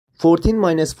14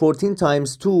 minus 14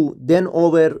 times 2, then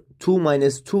over 2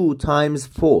 minus 2 times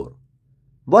 4.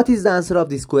 What is the answer of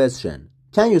this question?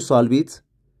 Can you solve it?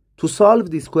 To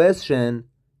solve this question,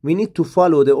 we need to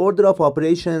follow the order of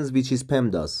operations, which is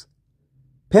PEMDAS.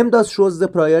 PEMDAS shows the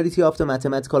priority of the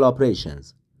mathematical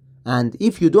operations. And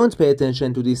if you don't pay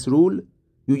attention to this rule,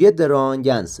 you get the wrong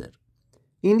answer.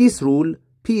 In this rule,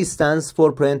 P stands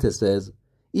for parentheses,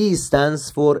 E stands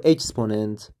for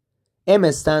exponent, M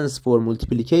stands for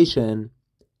multiplication,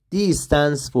 D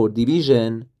stands for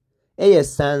division, A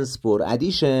stands for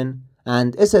addition,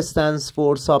 and S stands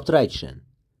for subtraction.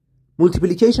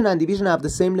 Multiplication and division have the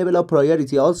same level of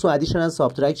priority, also addition and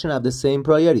subtraction have the same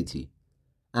priority.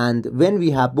 And when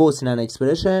we have both in an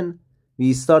expression,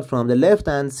 we start from the left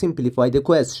and simplify the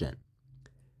question.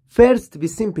 First, we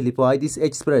simplify this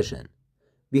expression.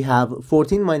 We have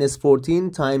 14 minus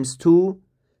 14 times 2,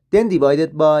 then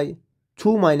divided by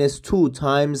 2 minus 2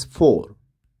 times 4.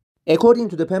 According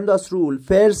to the PEMDAS rule,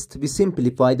 first we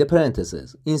simplify the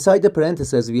parentheses. Inside the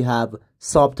parentheses we have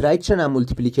subtraction and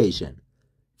multiplication.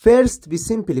 First we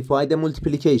simplify the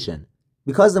multiplication,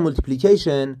 because the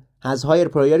multiplication has higher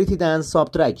priority than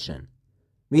subtraction.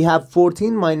 We have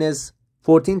 14 minus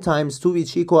 14 times 2,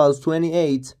 which equals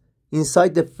 28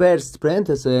 inside the first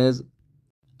parentheses,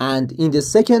 and in the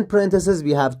second parenthesis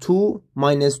we have 2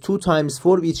 minus 2 times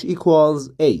 4, which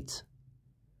equals 8.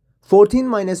 14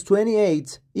 minus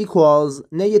 28 equals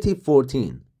negative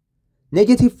 14.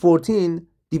 Negative 14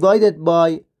 divided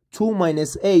by 2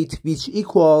 minus 8, which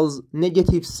equals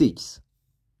negative 6.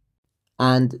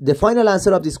 And the final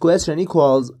answer of this question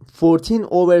equals 14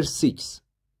 over 6.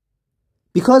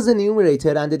 Because the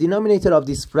numerator and the denominator of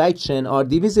this fraction are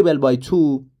divisible by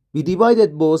 2, we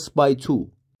divided both by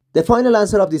 2. The final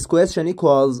answer of this question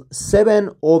equals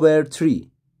 7 over 3.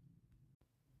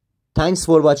 Thanks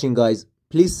for watching, guys.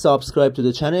 Please subscribe to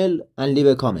the channel and leave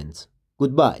a comment.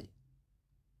 Goodbye.